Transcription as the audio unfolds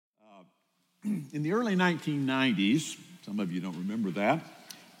In the early 1990s, some of you don't remember that,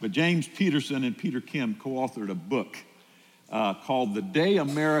 but James Peterson and Peter Kim co-authored a book called The Day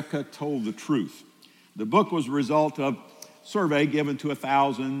America Told the Truth. The book was a result of a survey given to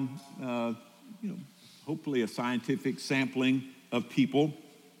 1,000, hopefully a scientific sampling of people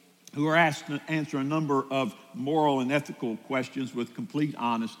who were asked to answer a number of moral and ethical questions with complete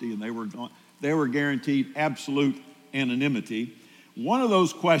honesty, and they were guaranteed absolute anonymity. One of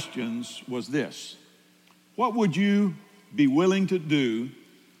those questions was this: what would you be willing to do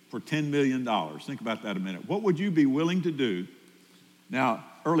for $10 million? Think about that a minute. What would you be willing to do? Now,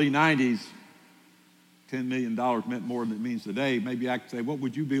 early 90s, $10 million meant more than it means today. Maybe I could say, what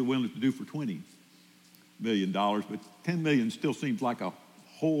would you be willing to do for $20 million? But $10 million still seems like a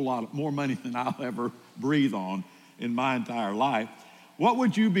whole lot more money than I'll ever breathe on in my entire life. What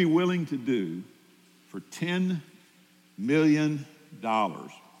would you be willing to do for $10 million?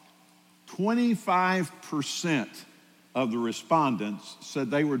 25% of the respondents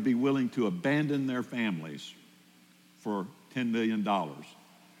said they would be willing to abandon their families for $10 million.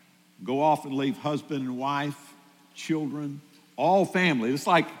 Go off and leave husband and wife, children, all family. It's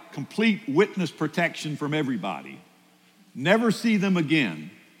like complete witness protection from everybody. Never see them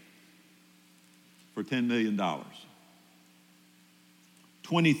again for $10 million.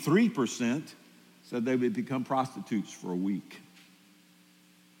 23% said they would become prostitutes for a week.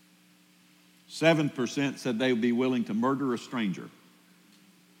 7% said they would be willing to murder a stranger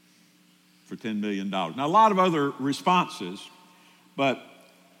for $10 million. Now, a lot of other responses, but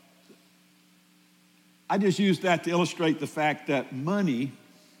I just use that to illustrate the fact that money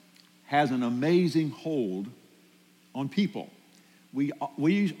has an amazing hold on people. We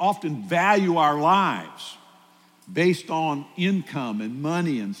often value our lives based on income and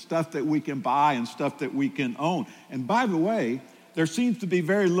money and stuff that we can buy and stuff that we can own. And by the way, there seems to be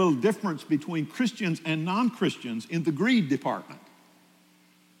very little difference between Christians and non-Christians in the greed department.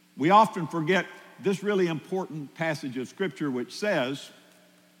 We often forget this really important passage of Scripture which says,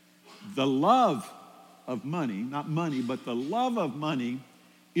 the love of money, not money, but the love of money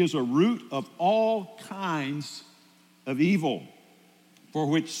is a root of all kinds of evil, for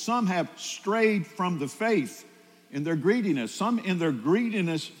which some have strayed from the faith in their greediness. Some in their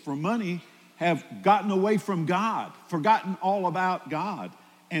greediness for money have gotten away from God, forgotten all about God,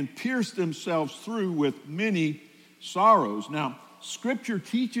 and pierced themselves through with many sorrows. Now, Scripture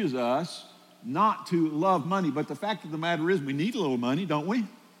teaches us not to love money, but the fact of the matter is we need a little money, don't we?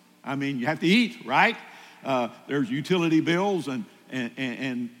 I mean, you have to eat, right? There's utility bills and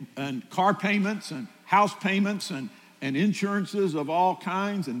car payments and house payments and insurances of all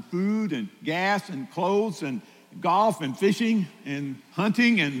kinds, and food and gas and clothes and golf and fishing and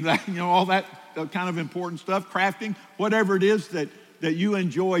hunting and all that kind of important stuff, crafting, whatever it is that you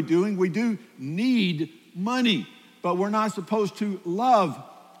enjoy doing. We do need money, but we're not supposed to love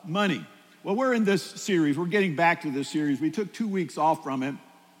money. Well, we're in this series. We're getting back to this series. We took 2 weeks off from it,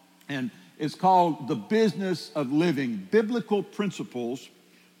 and it's called The Business of Living, Biblical Principles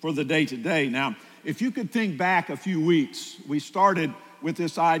for the Day-to-Day. Now, if you could think back a few weeks, we started with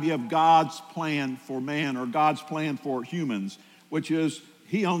this idea of God's plan for man, or God's plan for humans, which is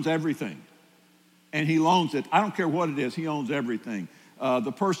He owns everything, and He loans it. I don't care what it is, He owns everything.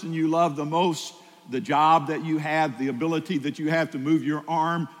 The person you love the most, the job that you have, the ability that you have to move your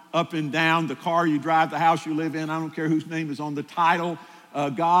arm up and down, the car you drive, the house you live in, I don't care whose name is on the title.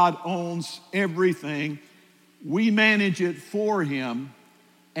 God owns everything. We manage it for Him,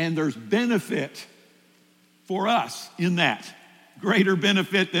 and there's benefit for us in that. Greater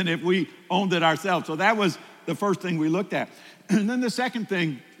benefit than if we owned it ourselves. So that was the first thing we looked at. And then the second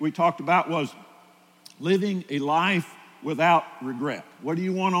thing we talked about was living a life without regret. What do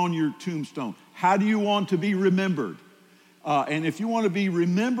you want on your tombstone? How do you want to be remembered? And if you want to be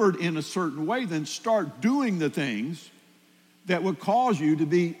remembered in a certain way, then start doing the things that would cause you to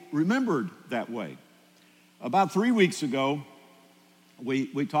be remembered that way. About 3 weeks ago,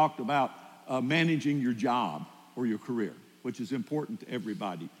 we talked about managing your job or your career, which is important to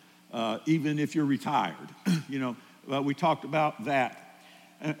everybody, even if you're retired. We talked about that.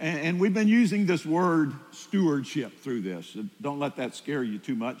 And we've been using this word stewardship through this. Don't let that scare you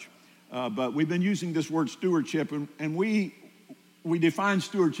too much. But we've been using this word stewardship, and we define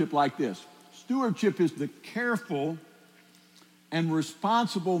stewardship like this. Stewardship is the careful and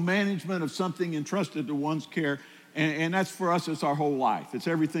responsible management of something entrusted to one's care. And that's, for us, it's our whole life. It's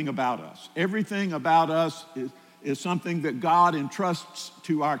everything about us. Everything about us is something that God entrusts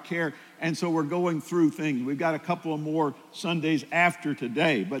to our care. And so we're going through things. We've got a couple of more Sundays after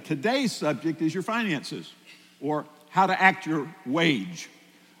today. But today's subject is your finances, or how to act your wage.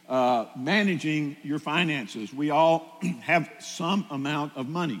 managing your finances. We all have some amount of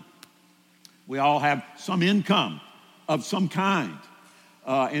money. We all have some income of some kind.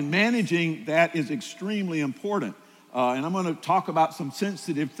 And managing that is extremely important. And I'm going to talk about some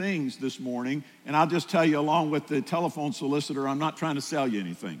sensitive things this morning. And I'll just tell you, along with the telephone solicitor, I'm not trying to sell you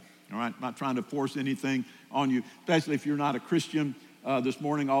anything. All right? I'm not trying to force anything on you, especially if you're not a Christian this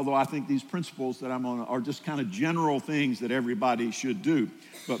morning, although I think these principles that I'm on are just kind of general things that everybody should do.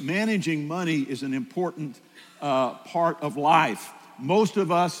 But managing money is an important part of life. Most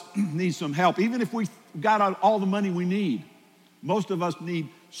of us need some help. Even if we got all the money we need, most of us need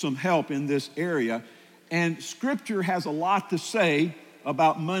some help in this area. And Scripture has a lot to say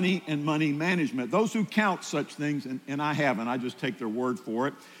about money and money management. Those who count such things, and I haven't, I just take their word for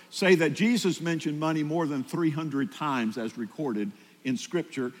it, say that Jesus mentioned money more than 300 times as recorded in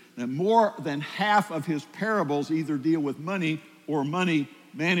Scripture. And more than half of his parables either deal with money or money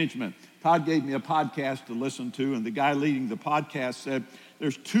management. Todd gave me a podcast to listen to, and the guy leading the podcast said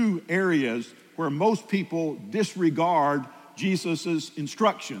there's two areas where most people disregard Jesus'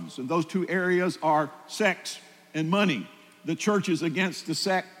 instructions, and those two areas are sex and money. The church is against the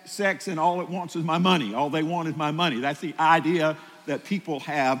sex, and all it wants is my money. All they want is my money. That's the idea that people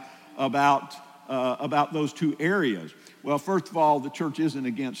have about those two areas. Well, first of all, the church isn't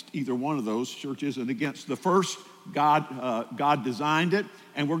against either one of those. The church isn't against the first. God designed it,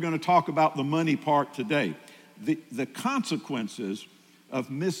 and we're going to talk about the money part today. The consequences of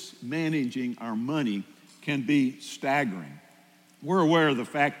mismanaging our money can be staggering. We're aware of the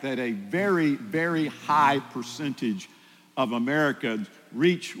fact that a very, very high percentage of Americans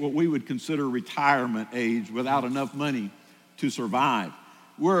reach what we would consider retirement age without enough money to survive.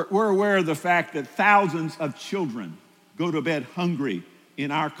 We're aware of the fact that thousands of children go to bed hungry in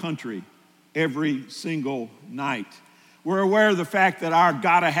our country every single night. We're aware of the fact that our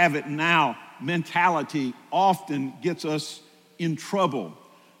gotta have it now mentality often gets us in trouble.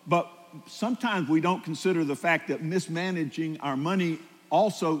 But sometimes we don't consider the fact that mismanaging our money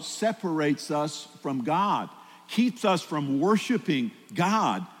also separates us from God, keeps us from worshiping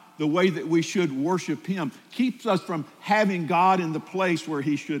God the way that we should worship Him, keeps us from having God in the place where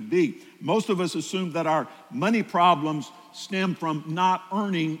He should be. Most of us assume that our money problems stem from not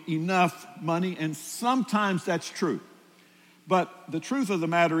earning enough money, and sometimes that's true. But the truth of the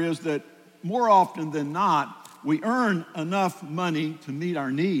matter is that more often than not, we earn enough money to meet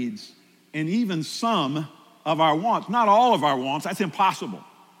our needs and even some of our wants. Not all of our wants, that's impossible,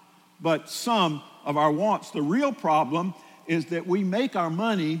 but some of our wants. The real problem is that we make our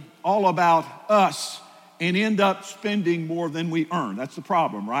money all about us and end up spending more than we earn. That's the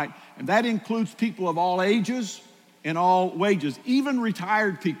problem, right? And that includes people of all ages and all wages. Even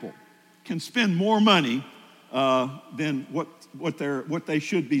retired people can spend more money than what they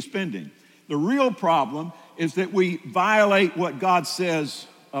should be spending. The real problem is that we violate what God says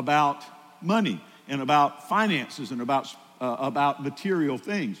about money and about finances and about material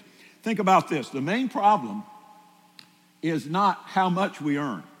things. Think about this. The main problem is not how much we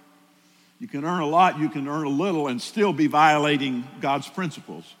earn. You can earn a lot, you can earn a little, and still be violating God's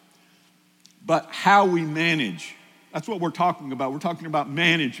principles. But how we manage, that's what we're talking about. We're talking about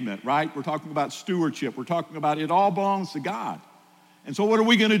management, right? We're talking about stewardship. We're talking about it all belongs to God. And so what are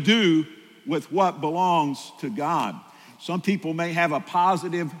we going to do with what belongs to God? Some people may have a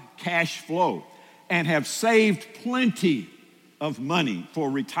positive cash flow and have saved plenty of money for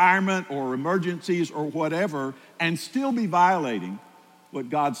retirement or emergencies or whatever, and still be violating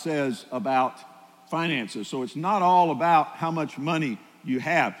what God says about finances. So it's not all about how much money you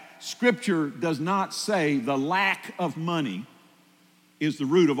have. Scripture does not say the lack of money is the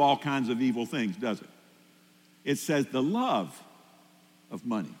root of all kinds of evil things, does it? It says the love of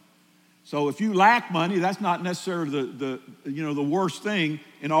money. So if you lack money, that's not necessarily the worst thing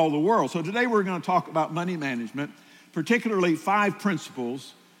in all the world. So today we're going to talk about money management, particularly 5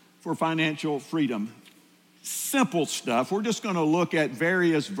 principles for financial freedom. Simple stuff. We're just going to look at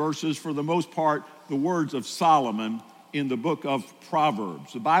various verses, for the most part, the words of Solomon in the book of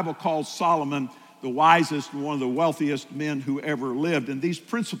Proverbs. The Bible calls Solomon the wisest and one of the wealthiest men who ever lived. And these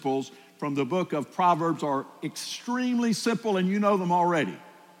principles from the book of Proverbs are extremely simple, and you know them already.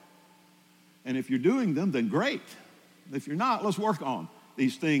 And if you're doing them, then great. If you're not, let's work on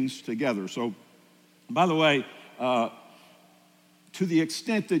these things together. So, by the way, to the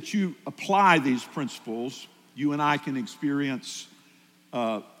extent that you apply these principles, you and I can experience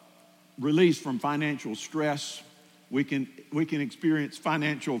release from financial stress. We can experience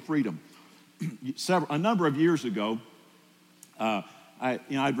financial freedom. A number of years ago,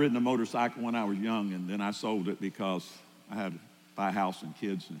 I'd ridden a motorcycle when I was young, and then I sold it because I had buy a house and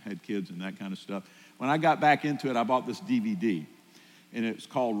kids and had kids and that kind of stuff. When I got back into it, I bought this DVD, and it's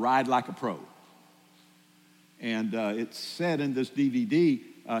called Ride Like a Pro. And it said in this DVD,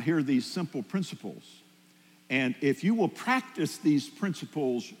 here are these simple principles. And if you will practice these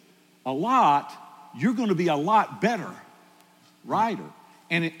principles a lot, you're going to be a lot better rider.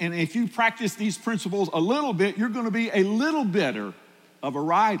 And if you practice these principles a little bit, you're going to be a little better of a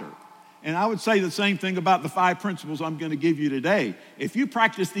rider. And I would say the same thing about the 5 principles I'm going to give you today. If you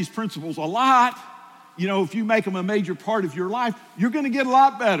practice these principles a lot, if you make them a major part of your life, you're going to get a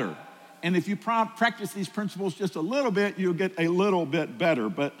lot better. And if you practice these principles just a little bit, you'll get a little bit better.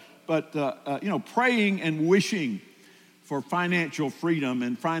 But praying and wishing for financial freedom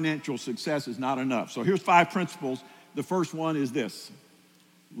and financial success is not enough. So here's 5 principles. The first one is this: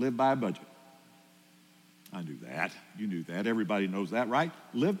 live by a budget. I knew that. You knew that. Everybody knows that, right?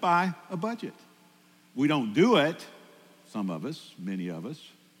 Live by a budget. We don't do it, some of us, many of us,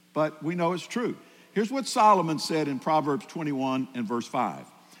 but we know it's true. Here's what Solomon said in Proverbs 21 and verse 5.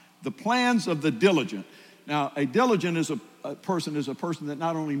 The plans of the diligent. Now, a diligent is a person that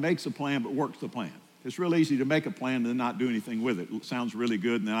not only makes a plan, but works the plan. It's real easy to make a plan and then not do anything with it. It sounds really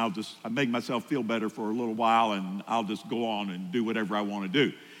good, and then I make myself feel better for a little while, and I'll just go on and do whatever I want to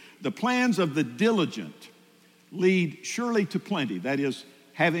do. The plans of the diligent lead surely to plenty. That is,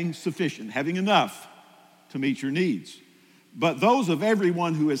 having sufficient, having enough to meet your needs. But those of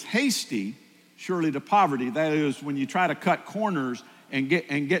everyone who is hasty, surely to poverty. That is, when you try to cut corners and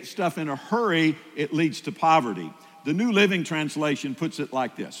get stuff in a hurry, it leads to poverty. The New Living Translation puts it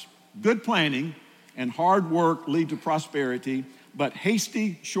like this: good planning and hard work lead to prosperity, but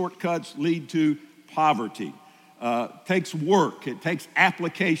hasty shortcuts lead to poverty. Takes work. It takes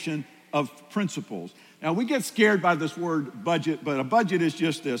application of principles. Now, we get scared by this word budget, but a budget is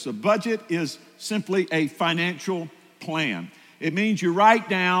just this. A budget is simply a financial plan. It means you write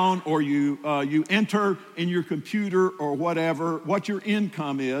down or you enter in your computer or whatever what your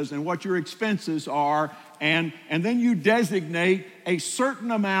income is and what your expenses are, and then you designate a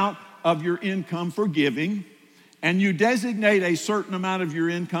certain amount of your income for giving, and you designate a certain amount of your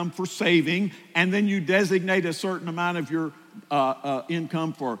income for saving, and then you designate a certain amount of your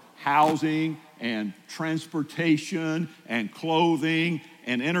income for housing and transportation and clothing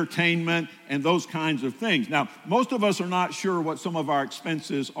and entertainment and those kinds of things. Now, most of us are not sure what some of our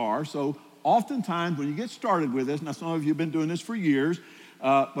expenses are, so oftentimes when you get started with this, now some of you have been doing this for years,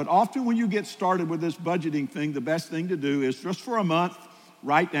 but often when you get started with this budgeting thing, the best thing to do is just for a month,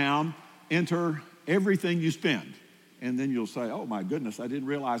 write down, enter everything you spend. And then you'll say, oh my goodness, I didn't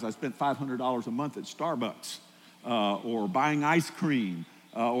realize I spent $500 a month at Starbucks or buying ice cream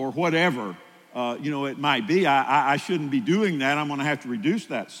or whatever. It might be. I shouldn't be doing that. I'm going to have to reduce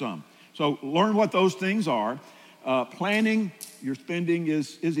that sum. So learn what those things are. Planning your spending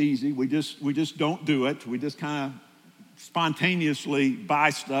is easy. We just don't do it. We just kind of spontaneously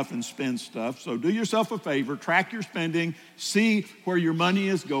buy stuff and spend stuff. So do yourself a favor, track your spending, see where your money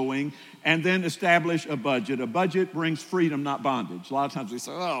is going, and then establish a budget. A budget brings freedom, not bondage. A lot of times we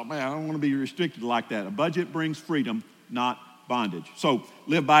say, oh man, I don't want to be restricted like that. A budget brings freedom, not bondage. So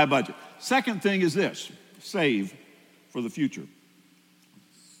live by a budget. Second thing is this: save for the future.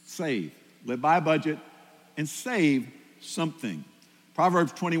 Save. Live by a budget and save something.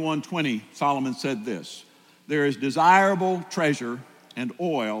 Proverbs 21:20, Solomon said this: there is desirable treasure and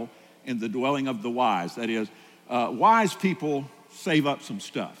oil in the dwelling of the wise. That is, wise people save up some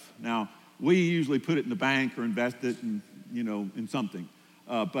stuff. Now, we usually put it in the bank or invest it in something.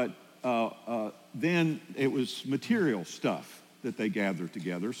 But then it was material stuff that they gathered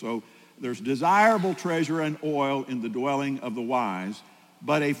together. So there's desirable treasure and oil in the dwelling of the wise,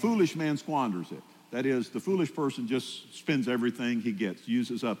 but a foolish man squanders it. That is, the foolish person just spends everything he gets,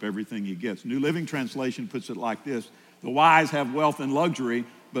 uses up everything he gets. New Living Translation puts it like this: the wise have wealth and luxury,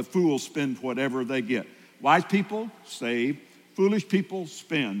 but fools spend whatever they get. Wise people save, foolish people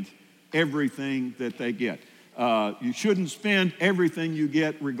spend everything that they get. You shouldn't spend everything you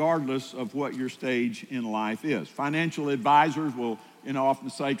get regardless of what your stage in life is. Financial advisors will often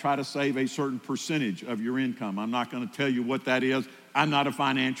say, try to save a certain percentage of your income. I'm not going to tell you what that is. I'm not a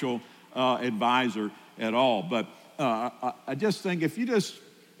financial advisor at all. But I just think if you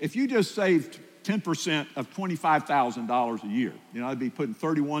just saved 10% of $25,000 a year, I'd be putting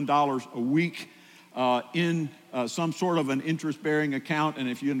 $31 a week in some sort of an interest-bearing account, and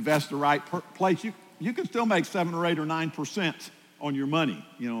if you invest the right place, you can still make 7 or 8 or 9% on your money,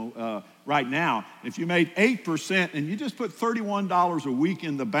 right now. If you made 8% and you just put $31 a week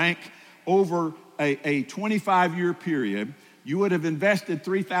in the bank over a 25-year period, you would have invested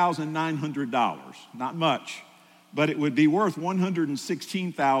 $3,900. Not much, but it would be worth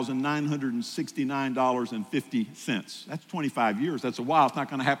 $116,969.50. That's 25 years. That's a while. It's not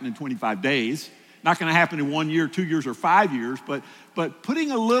going to happen in 25 days. Not going to happen in 1 year, 2 years, or 5 years. But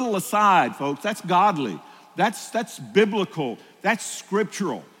putting a little aside, folks, that's godly. That's biblical. That's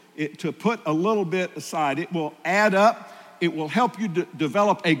scriptural. To put a little bit aside, it will add up. It will help you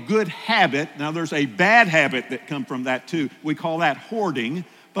develop a good habit. Now, there's a bad habit that comes from that too. We call that hoarding.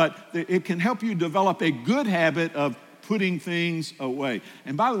 But it can help you develop a good habit of putting things away.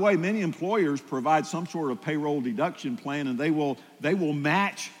 And by the way, many employers provide some sort of payroll deduction plan, and they will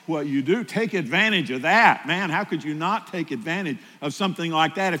match what you do. Take advantage of that. Man, how could you not take advantage of something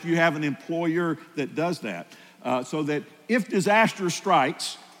like that if you have an employer that does that? So that if disaster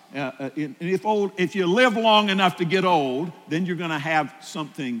strikes, if you live long enough to get old, then you're going to have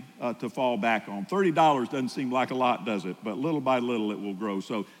something to fall back on. $30 doesn't seem like a lot, does it? But little by little, it will grow.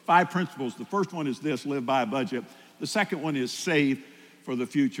 So 5 principles. The first one is this: live by a budget. The second one is save for the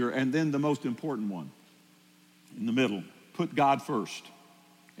future. And then the most important one, in the middle, put God first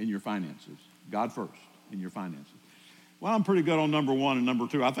in your finances. God first in your finances. Well, I'm pretty good on number 1 and number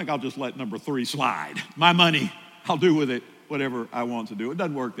 2. I think I'll just let number 3 slide. My money, I'll do with it whatever I want to do. It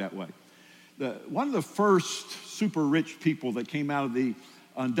doesn't work that way. One of the first super rich people that came out of the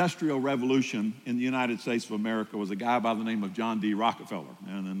Industrial Revolution in the United States of America was a guy by the name of John D. Rockefeller.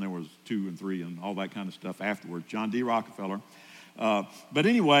 And then there was 2 and 3 and all that kind of stuff afterwards. John D. Rockefeller. But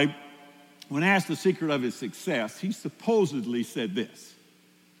anyway, when asked the secret of his success, he supposedly said this: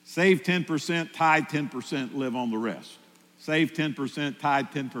 save 10%, tithe 10%, live on the rest. Save 10%, tithe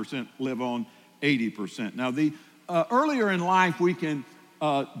 10%, live on 80%. Now, earlier in life, we can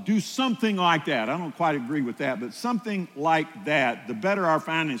do something like that. I don't quite agree with that, but something like that, the better our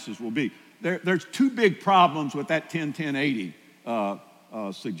finances will be. There's 2 big problems with that 10-10-80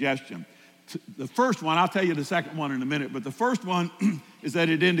 suggestion. The first one, I'll tell you the second one in a minute, but the first one is that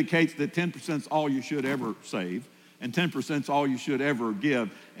it indicates that 10% is all you should ever save, and 10% is all you should ever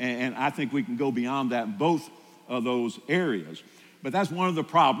give, and I think we can go beyond that in both of those areas. But that's one of the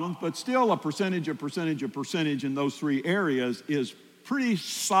problems. But still, a percentage in those 3 areas is pretty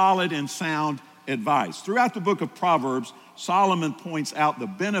solid and sound advice. Throughout the book of Proverbs, Solomon points out the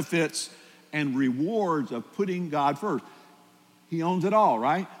benefits and rewards of putting God first. He owns it all,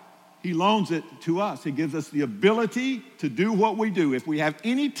 right? He loans it to us. He gives us the ability to do what we do. If we have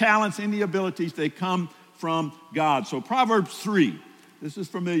any talents, any abilities, they come from God. So Proverbs 3, this is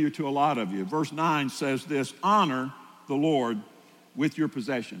familiar to a lot of you. Verse 9 says this: honor the Lord with your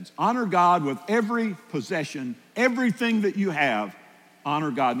possessions. Honor God with every possession, everything that you have.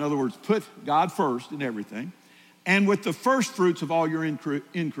 Honor God. In other words, put God first in everything. And with the first fruits of all your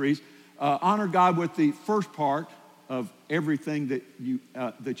increase, honor God with the first part of everything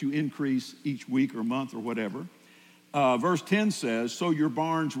that you increase each week or month or whatever. Verse 10 says, so your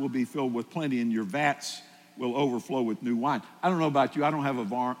barns will be filled with plenty and your vats will overflow with new wine. I don't know about you. I don't have a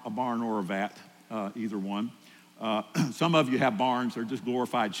barn or a vat, either one. Some of you have barns. They're just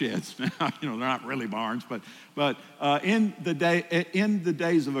glorified sheds. They're not really barns. But in the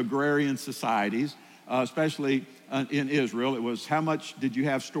days of agrarian societies, especially in Israel, it was how much did you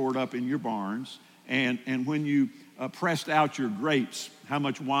have stored up in your barns? And when you pressed out your grapes, how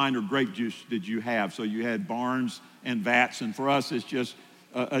much wine or grape juice did you have? So you had barns and vats. And for us, it's just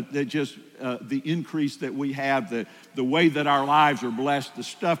the increase that we have, the way that our lives are blessed, the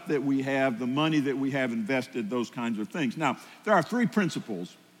stuff that we have, the money that we have invested, those kinds of things. Now, there are 3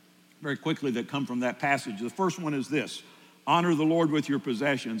 principles very quickly that come from that passage. The first one is this: honor the Lord with your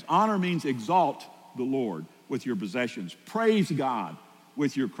possessions. Honor means exalt the Lord with your possessions. Praise God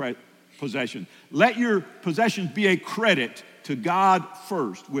with your possessions. Let your possessions be a credit to God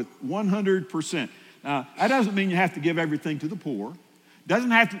first with 100%. Now, that doesn't mean you have to give everything to the poor.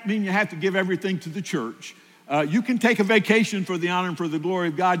 Doesn't have to mean you have to give everything to the church. You can take a vacation for the honor and for the glory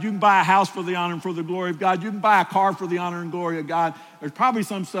of God. You can buy a house for the honor and for the glory of God. You can buy a car for the honor and glory of God. There's probably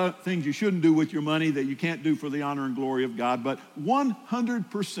some things you shouldn't do with your money that you can't do for the honor and glory of God. But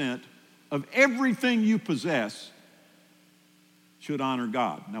 100% of everything you possess should honor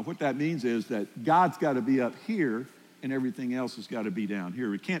God. Now, what that means is that God's got to be up here and everything else has got to be down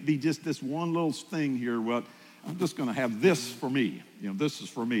here. It can't be just this one little thing here. Well, I'm just going to have this for me. This is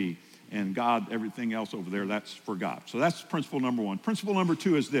for me. And God, everything else over there, that's for God. So that's principle number 1. Principle number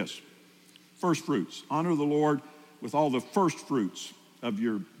 2 is this: first fruits. Honor the Lord with all the first fruits of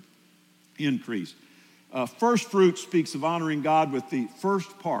your increase. First fruit speaks of honoring God with the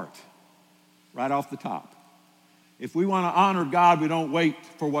first part, right off the top. If we want to honor God, we don't wait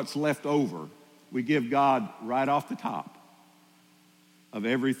for what's left over. We give God right off the top of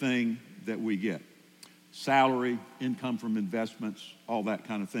everything that we get. salary, income from investments, all that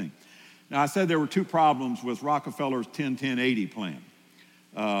kind of thing. Now, I said there were two problems with Rockefeller's 10-10-80 plan.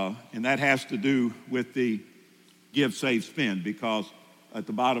 And that has to do with the give, save, spend, because at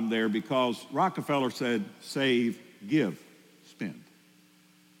the bottom there, because Rockefeller said save, give, spend.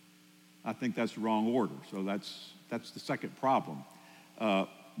 I think that's the wrong order. So that's the second problem.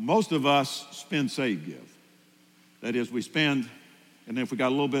 Most of us spend, save, give. That is, we spend, and then if we got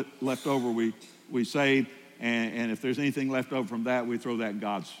a little bit left over, we save, and if there's anything left over from that, we throw that in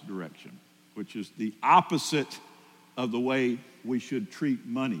God's direction, which is the opposite of the way we should treat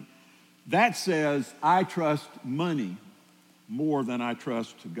money. That says, I trust money more than I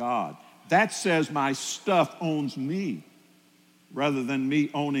trust God. That says my stuff owns me rather than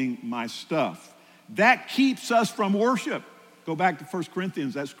me owning my stuff. That keeps us from worship. Go back to 1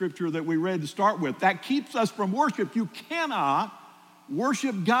 Corinthians, that scripture that we read to start with. That keeps us from worship. You cannot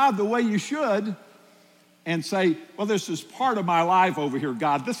worship God the way you should and say, well, this is part of my life over here,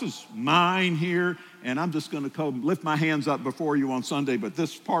 God. This is mine here, and I'm just going to come lift my hands up before you on Sunday, but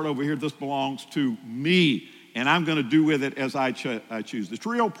this part over here, this belongs to me, and I'm going to do with it as I choose. The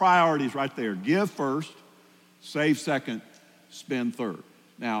real priorities right there. Give first, save second, spend third.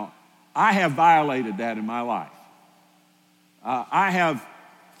 Now, I have violated that in my life. I have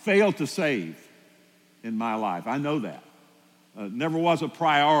failed to save in my life. I know that. Never was a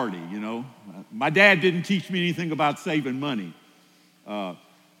priority, you know. My dad didn't teach me anything about saving money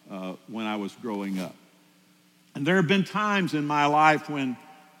when I was growing up. And there have been times in my life when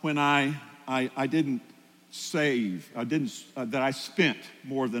I didn't save, that I spent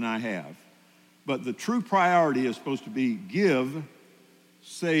more than I have. But the true priority is supposed to be give,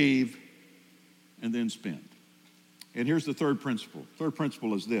 save, and then spend. And here's the third principle. Third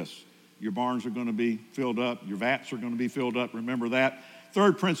principle is this. Your barns are going to be filled up. Your vats are going to be filled up. Remember that.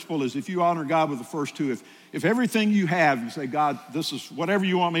 Third principle is if you honor God with the first two, if everything you have, you say, God, this is whatever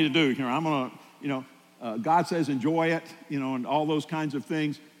you want me to do. You know, I'm going to, God says enjoy it, and all those kinds of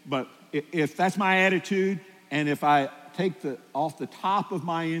things. But if that's my attitude, and if I take off the top of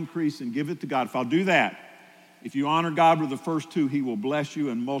my increase and give it to God, if I'll do that, if you honor God with the first two, he will bless you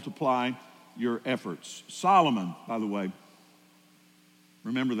and multiply your efforts. Solomon, by the way,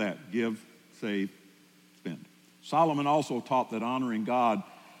 remember that. Give, save, spend. Solomon also taught that honoring God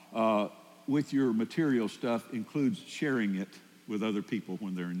with your material stuff includes sharing it with other people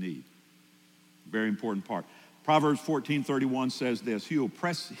when they're in need. Very important part. Proverbs 14:31 says this, he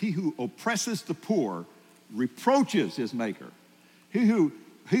who oppresses the poor reproaches his maker. He who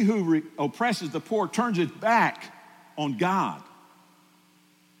oppresses the poor turns his back on God.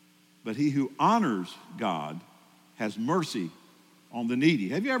 But he who honors God has mercy on the needy.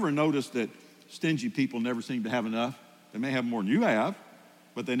 Have you ever noticed that stingy people never seem to have enough? They may have more than you have,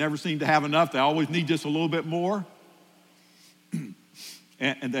 but they never seem to have enough. They always need just a little bit more.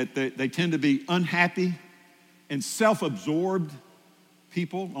 and that they tend to be unhappy and self-absorbed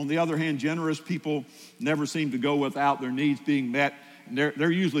people. On the other hand, generous people never seem to go without their needs being met. And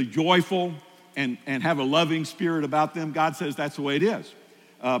they're usually joyful and have a loving spirit about them. God says that's the way it is.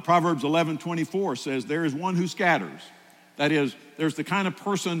 Proverbs 11:24 says, there is one who scatters. That is, there's the kind of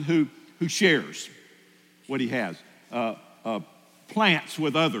person who shares what he has, plants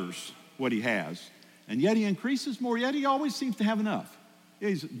with others what he has, and yet he increases more, yet he always seems to have enough.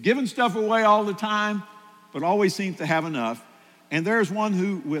 He's giving stuff away all the time, but always seems to have enough. And there's one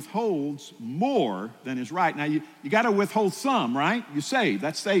who withholds more than is right. Now, you got to withhold some, right? You save,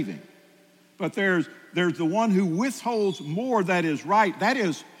 that's saving. But there's the one who withholds more that is right. That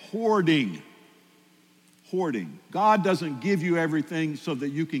is hoarding. Hoarding. God doesn't give you everything so that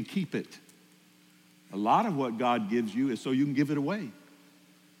you can keep it. A lot of what God gives you is so you can give it away.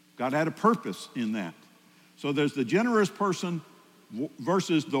 God had a purpose in that. So there's the generous person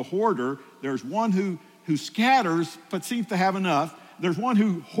versus the hoarder. There's one who scatters but seems to have enough. There's one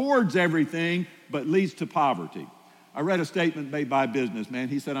who hoards everything but leads to poverty. I read a statement made by a businessman.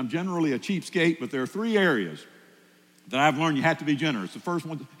 He said, I'm generally a cheapskate, but there are three areas that I've learned you have to be generous. The first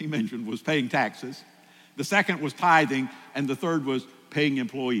one he mentioned was paying taxes. The second was tithing, and the third was paying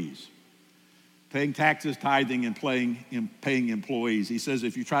employees. Paying taxes, tithing, and paying employees. He says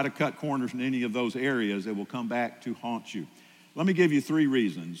if you try to cut corners in any of those areas, it will come back to haunt you. Let me give you three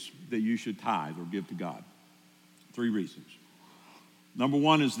reasons that you should tithe or give to God. Three reasons. Number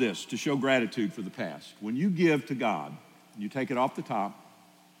one is this, to show gratitude for the past. When you give to God, you take it off the top,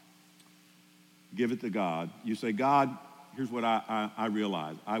 give it to God. You say, God, here's what I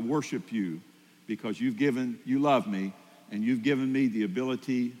realize. I worship you because you love me, and you've given me the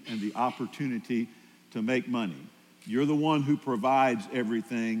ability and the opportunity to make money. You're the one who provides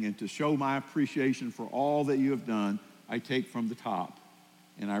everything, and to show my appreciation for all that you have done, I take from the top,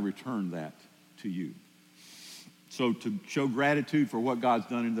 and I return that to you. So to show gratitude for what God's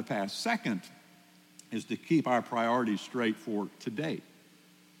done in the past. Second is to keep our priorities straight for today.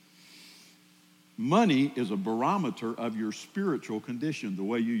 Money is a barometer of your spiritual condition, the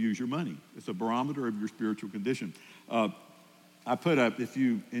way you use your money. It's a barometer of your spiritual condition. I put up, if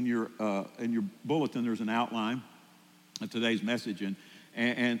you, in your bulletin, there's an outline of today's message,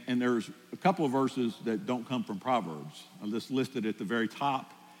 and there's a couple of verses that don't come from Proverbs. I just listed at the very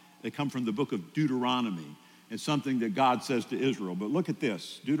top. They come from the book of Deuteronomy. It's something that God says to Israel. But look at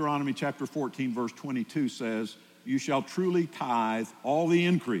this. Deuteronomy chapter 14, verse 22 says, you shall truly tithe all the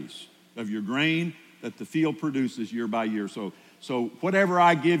increase of your grain that the field produces year by year. So whatever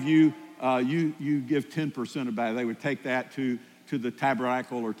I give you, you give 10% of that. They would take that to the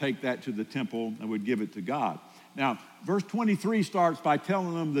tabernacle or take that to the temple and would give it to God. Now, verse 23 starts by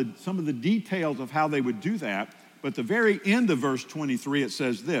telling them some of the details of how they would do that. But the very end of verse 23, it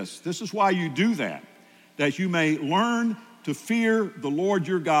says this. This is why you do that you may learn to fear the Lord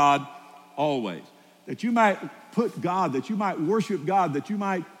your God always. That you might put God, that you might worship God, that you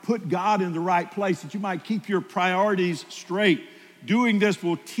might put God in the right place, that you might keep your priorities straight. Doing this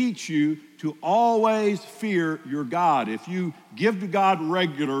will teach you to always fear your God. If you give to God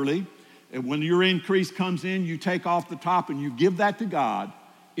regularly, and when your increase comes in, you take off the top and you give that to God,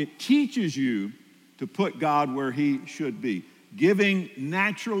 it teaches you to put God where he should be. Giving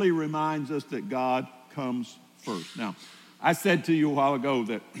naturally reminds us that God comes first. Now, I said to you a while ago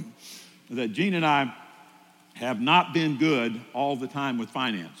that Gene and I have not been good all the time with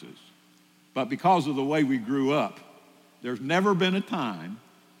finances. But because of the way we grew up, there's never been a time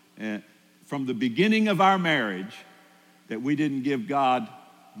from the beginning of our marriage that we didn't give God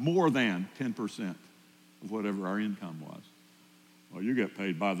more than 10% of whatever our income was. Well, you get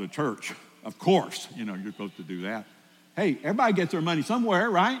paid by the church. Of course, you're supposed to do that. Hey, everybody gets their money somewhere,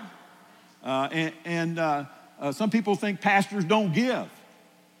 right? Some people think pastors don't give.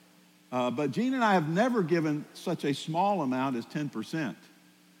 But Gene and I have never given such a small amount as 10%.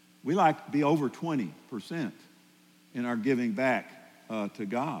 We like to be over 20% in our giving back to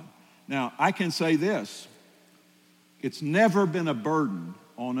God. Now, I can say this. It's never been a burden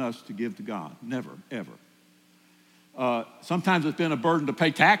on us to give to God. Never, ever. Sometimes it's been a burden to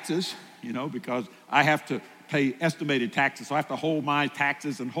pay taxes, because I have to pay estimated taxes. So I have to hold my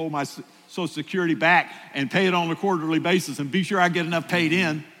taxes and hold my Social Security back and pay it on a quarterly basis and be sure I get enough paid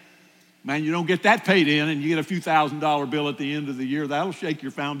in. Man, you don't get that paid in and you get a few $1,000 bill at the end of the year. That'll shake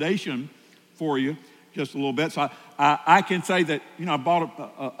your foundation for you just a little bit. So I can say that, I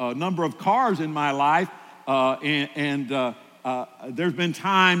bought a number of cars in my life, and there's been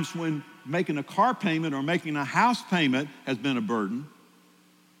times when making a car payment or making a house payment has been a burden.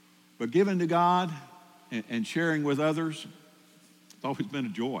 But giving to God and sharing with others, it's always been a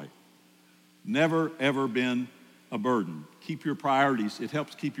joy. Never, ever been a burden. Keep your priorities. It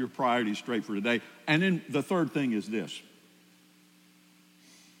helps keep your priorities straight for today. And then the third thing is this.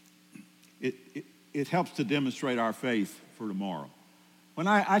 It helps to demonstrate our faith for tomorrow. When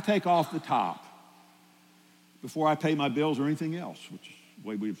I take off the top, before I pay my bills or anything else, which is the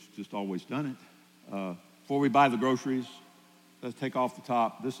way we've just always done it, before we buy the groceries, let's take off the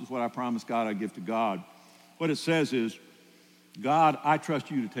top. This is what I promised God I'd give to God. What it says is, God, I trust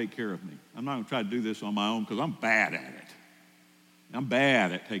you to take care of me. I'm not going to try to do this on my own because I'm bad at it. I'm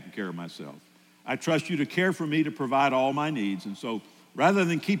bad at taking care of myself. I trust you to care for me, to provide all my needs. And so rather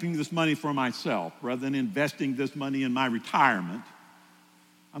than keeping this money for myself, rather than investing this money in my retirement,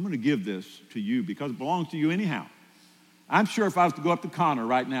 I'm going to give this to you because it belongs to you anyhow. I'm sure if I was to go up to Connor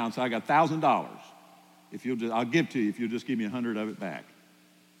right now and say, I got $1,000, I'll give to you if you'll just give me 100 of it back.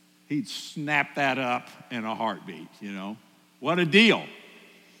 He'd snap that up in a heartbeat, What a deal.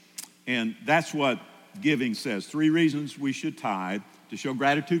 And that's what giving says. 3 reasons we should tithe: to show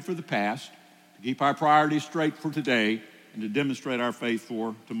gratitude for the past, to keep our priorities straight for today, and to demonstrate our faith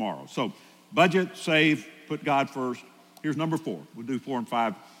for tomorrow. So budget, save, put God first. Here's number 4. We'll do 4 and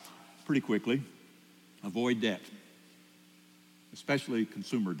 5 pretty quickly. Avoid debt, especially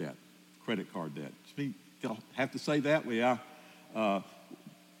consumer debt, credit card debt. I'll have to say that? Yeah.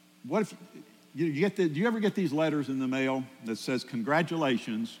 What if do you ever get these letters in the mail that says,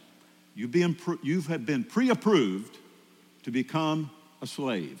 congratulations, you have been pre-approved to become a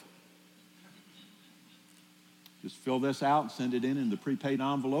slave? Just fill this out, send it in the prepaid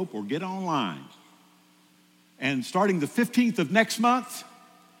envelope, or get online. And starting the 15th of next month,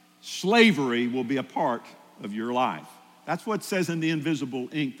 slavery will be a part of your life. That's what it says in the invisible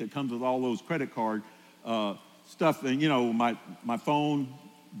ink that comes with all those credit card stuff, and my phone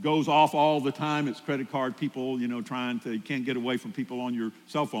goes off all the time. It's credit card people, you can't get away from people on your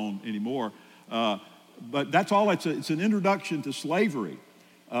cell phone anymore. But that's all. It's an introduction to slavery.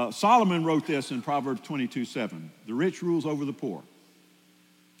 Solomon wrote this in Proverbs 22:7. The rich rules over the poor.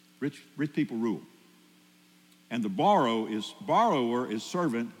 Rich people rule. And the borrower is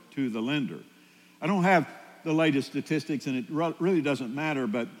servant to the lender. I don't have the latest statistics, and it really doesn't matter,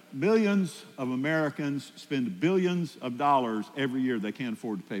 but millions of Americans spend billions of dollars every year they can't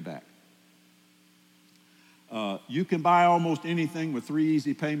afford to pay back. You can buy almost anything with 3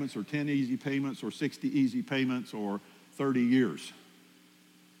 easy payments or 10 easy payments or 60 easy payments or 30 years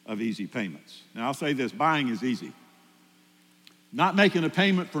of easy payments. Now, I'll say this, buying is easy. Not making a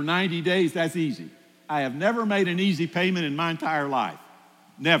payment for 90 days, that's easy. I have never made an easy payment in my entire life.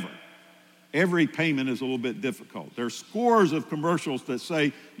 Never. Every payment is a little bit difficult. There are scores of commercials that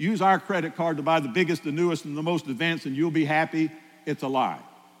say, use our credit card to buy the biggest, the newest, and the most advanced, and you'll be happy. It's a lie.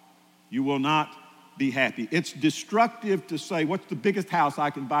 You will not be happy. It's destructive to say, what's the biggest house I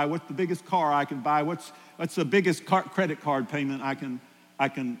can buy? What's the biggest car I can buy? What's the biggest credit card payment I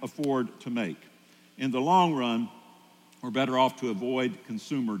can afford to make? In the long run, we're better off to avoid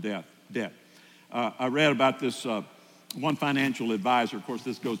consumer debt. I read about this one financial advisor. Of course,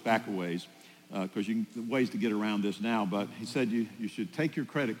 this goes back a ways because ways to get around this now. But he said you should take your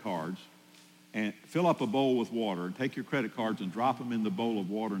credit cards and fill up a bowl with water and take your credit cards and drop them in the bowl of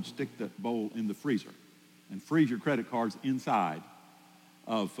water and stick that bowl in the freezer and freeze your credit cards inside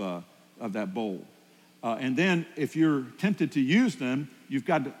of that bowl. And then if you're tempted to use them, you've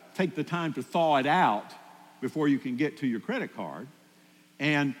got to take the time to thaw it out before you can get to your credit card.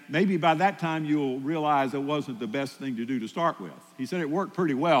 And maybe by that time you'll realize it wasn't the best thing to do to start with. He said it worked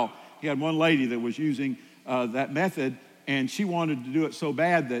pretty well. He had one lady that was using that method, and she wanted to do it so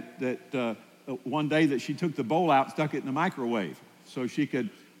bad that one day that she took the bowl out and stuck it in the microwave so she could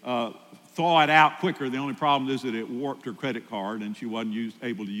thaw it out quicker. The only problem is that it warped her credit card, and she wasn't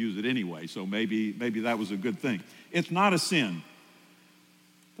able to use it anyway. So maybe that was a good thing. It's not a sin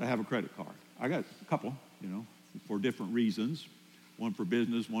to have a credit card. I got a couple, for different reasons. One for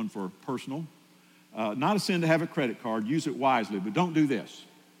business, one for personal. Not a sin to have a credit card. Use it wisely, but don't do this.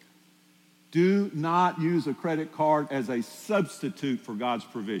 Do not use a credit card as a substitute for God's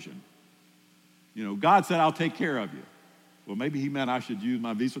provision. God said, I'll take care of you. Well, maybe he meant I should use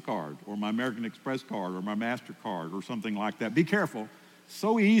my Visa card or my American Express card or my MasterCard or something like that. Be careful.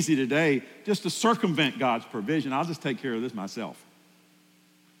 So easy today just to circumvent God's provision. I'll just take care of this myself.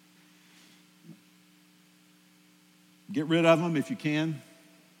 Get rid of them if you can.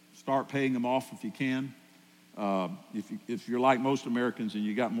 Start paying them off if you can. If you're like most Americans and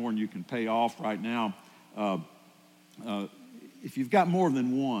you got more than you can pay off right now, if you've got more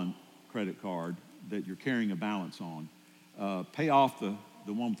than one credit card that you're carrying a balance on, pay off the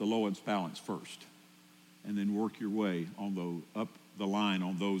one with the lowest balance first, and then work your way up the line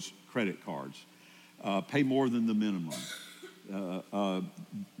on those credit cards. Pay more than the minimum.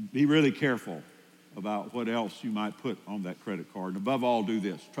 Be really careful about what else you might put on that credit card. And above all, do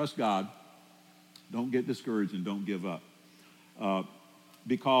this. Trust God. Don't get discouraged and don't give up.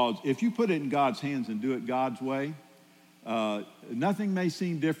 Because if you put it in God's hands and do it God's way, nothing may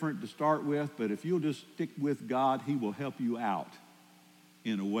seem different to start with, but if you'll just stick with God, he will help you out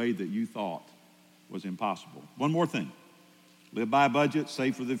in a way that you thought was impossible. One more thing. Live by a budget,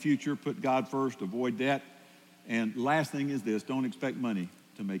 save for the future, put God first, avoid debt. And last thing is this, don't expect money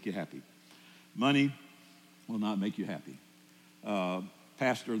to make you happy. Money will not make you happy.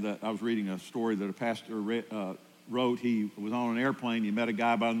 Pastor that I was reading a story that a pastor wrote. He was on an airplane. He met a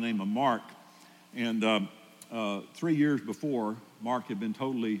guy by the name of Mark. And 3 years before, Mark had been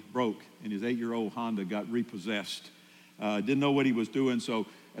totally broke, and his 8-year-old Honda got repossessed. Didn't know what he was doing. So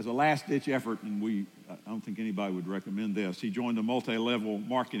as a last-ditch effort, and I don't think anybody would recommend this, he joined a multi-level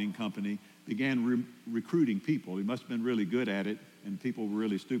marketing company, began recruiting people. He must have been really good at it, and people were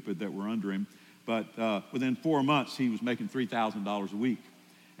really stupid that were under him. But within 4 months, he was making $3,000 a week.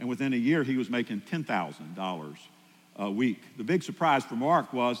 And within a year, he was making $10,000 a week. The big surprise for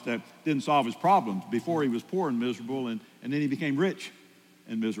Mark was that didn't solve his problems. Before he was poor and miserable, and then he became rich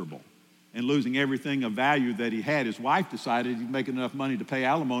and miserable and losing everything of value that he had. His wife decided he'd make enough money to pay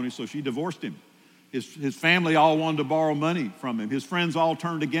alimony, so she divorced him. His family all wanted to borrow money from him. His friends all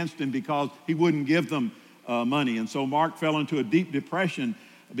turned against him because he wouldn't give them money. And so Mark fell into a deep depression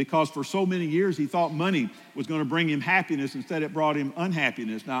because for so many years he thought money was going to bring him happiness. Instead, it brought him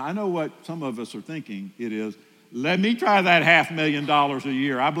unhappiness. Now, I know what some of us are thinking. It is, let me try that $500,000 a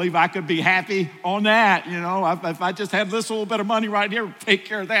year. I believe I could be happy on that. If I just had this little bit of money right here, take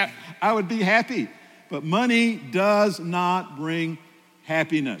care of that, I would be happy. but money does not bring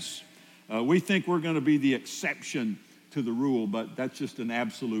happiness. We think we're going to be the exception to the rule, but that's just an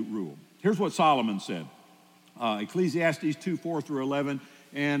absolute rule. Here's what Solomon said. Ecclesiastes 2:4-11,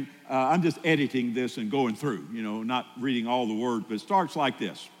 and I'm just editing this and going through, not reading all the words, but it starts like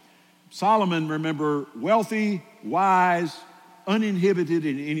this. Solomon, remember, wealthy, wise, uninhibited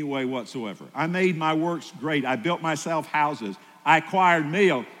in any way whatsoever. I made my works great. I built myself houses. I acquired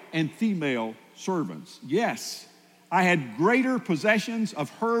male and female servants. Yes, I had greater possessions of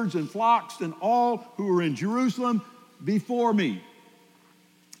herds and flocks than all who were in Jerusalem before me.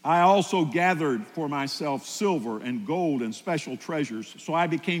 I also gathered for myself silver and gold and special treasures, so I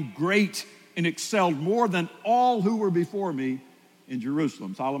became great and excelled more than all who were before me in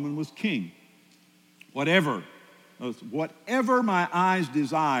Jerusalem. Solomon was king. Whatever my eyes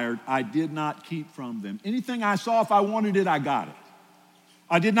desired, I did not keep from them. Anything I saw, if I wanted it, I got it.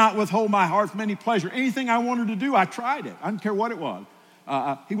 I did not withhold my heart from any pleasure. Anything I wanted to do, I tried it. I didn't care what it was.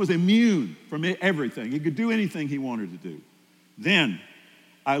 He was immune from everything. He could do anything he wanted to do. Then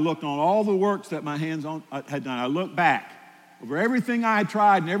I looked on all the works that my hands had done. I looked back over everything I had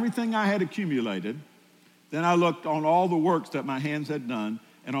tried and everything I had accumulated. Then I looked on all the works that my hands had done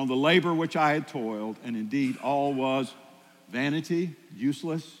and on the labor which I had toiled, and indeed all was vanity,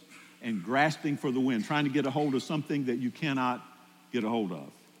 useless, and grasping for the wind, trying to get a hold of something that you cannot get a hold of.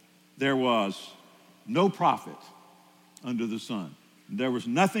 There was no profit under the sun. There was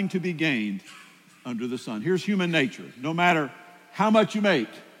nothing to be gained under the sun. Here's human nature. No matter how much you make,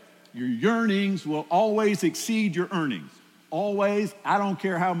 your yearnings will always exceed your earnings. Always, I don't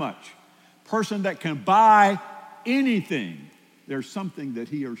care how much. Person that can buy anything, there's something that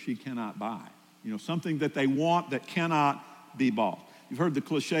he or she cannot buy. Something that they want that cannot be bought. You've heard the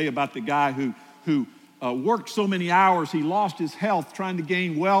cliche about the guy who worked so many hours, he lost his health trying to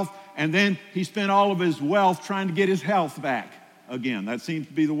gain wealth, and then he spent all of his wealth trying to get his health back again. That seems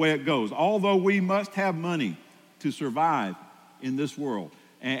to be the way it goes. Although we must have money to survive in this world,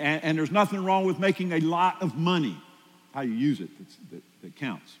 and there's nothing wrong with making a lot of money. How you use it that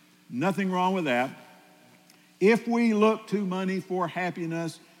counts. Nothing wrong with that. If we look to money for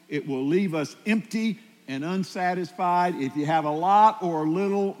happiness, it will leave us empty and unsatisfied. If you have a lot or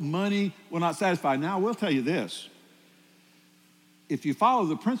little, money will not satisfy. Now, I will tell you this. If you follow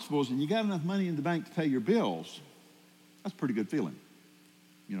the principles and you got enough money in the bank to pay your bills, that's a pretty good feeling.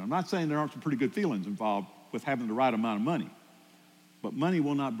 I'm not saying there aren't some pretty good feelings involved with having the right amount of money, but money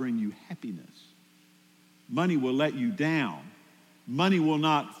will not bring you happiness. Money will let you down. Money will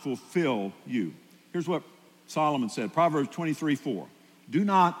not fulfill you. Here's what Solomon said, Proverbs 23:4. Do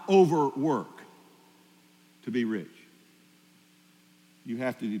not overwork to be rich. You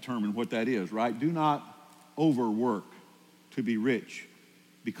have to determine what that is, right? Do not overwork to be rich.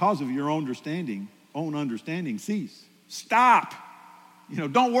 Because of your own understanding, cease. Stop.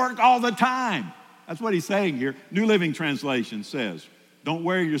 Don't work all the time. That's what he's saying here. New Living Translation says, don't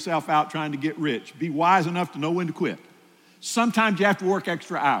wear yourself out trying to get rich. Be wise enough to know when to quit. Sometimes you have to work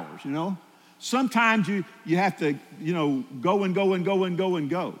extra hours, Sometimes you have to, go and go and go and go and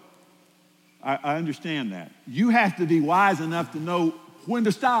go. I understand that. You have to be wise enough to know when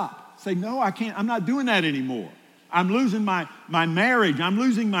to stop. Say, no, I can't. I'm not doing that anymore. I'm losing my marriage. I'm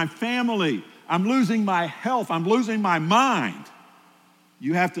losing my family. I'm losing my health. I'm losing my mind.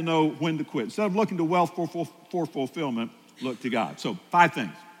 You have to know when to quit. Instead of looking to wealth for fulfillment, look to God. So 5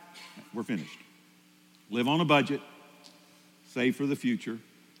 things. We're finished. Live on a budget. Save for the future.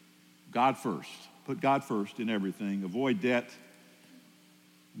 God first. Put God first in everything. Avoid debt.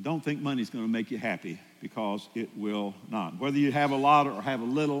 Don't think money's going to make you happy, because it will not. Whether you have a lot or have a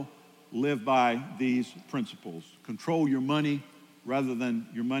little, live by these principles. Control your money rather than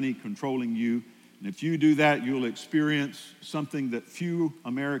your money controlling you. And if you do that, you'll experience something that few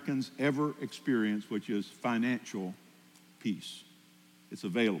Americans ever experience, which is financial peace. It's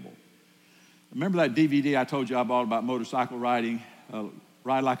available. Remember that DVD I told you I bought about motorcycle riding,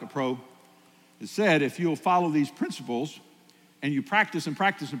 Ride Like a Pro? It said if you'll follow these principles and you practice and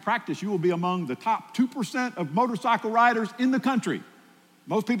practice and practice, you will be among the top 2% of motorcycle riders in the country.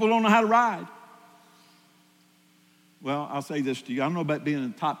 Most people don't know how to ride. Well, I'll say this to you. I don't know about being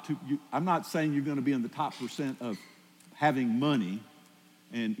in the top 2. I'm not saying you're going to be in the top % of having money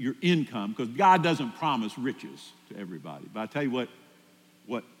and your income, because God doesn't promise riches to everybody. But I tell you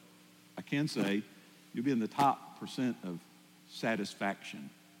what I can say, you'll be in the top % of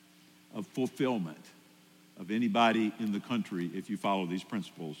satisfaction, of fulfillment of anybody in the country if you follow these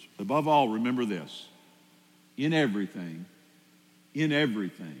principles. Above all, remember this. In everything,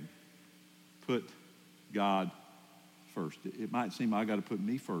 put God first. It might seem I got to put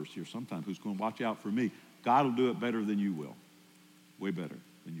me first here sometimes. Who's going to watch out for me? God will do it better than you will. Way better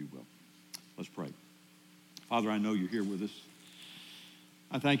than you will. Let's pray. Father, I know you're here with us.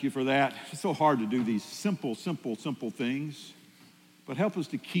 I thank you for that. It's so hard to do these simple things, but help us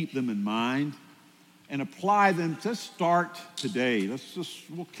to keep them in mind and apply them. Let's start today.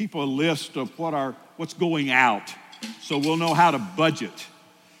 We'll keep a list of what's going out, so we'll know how to budget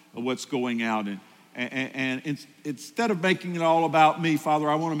what's going out. And instead of making it all about me, Father,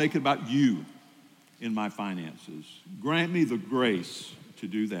 I want to make it about you in my finances. Grant me the grace to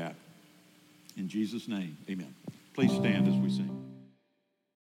do that. In Jesus' name, amen. Please stand as we sing.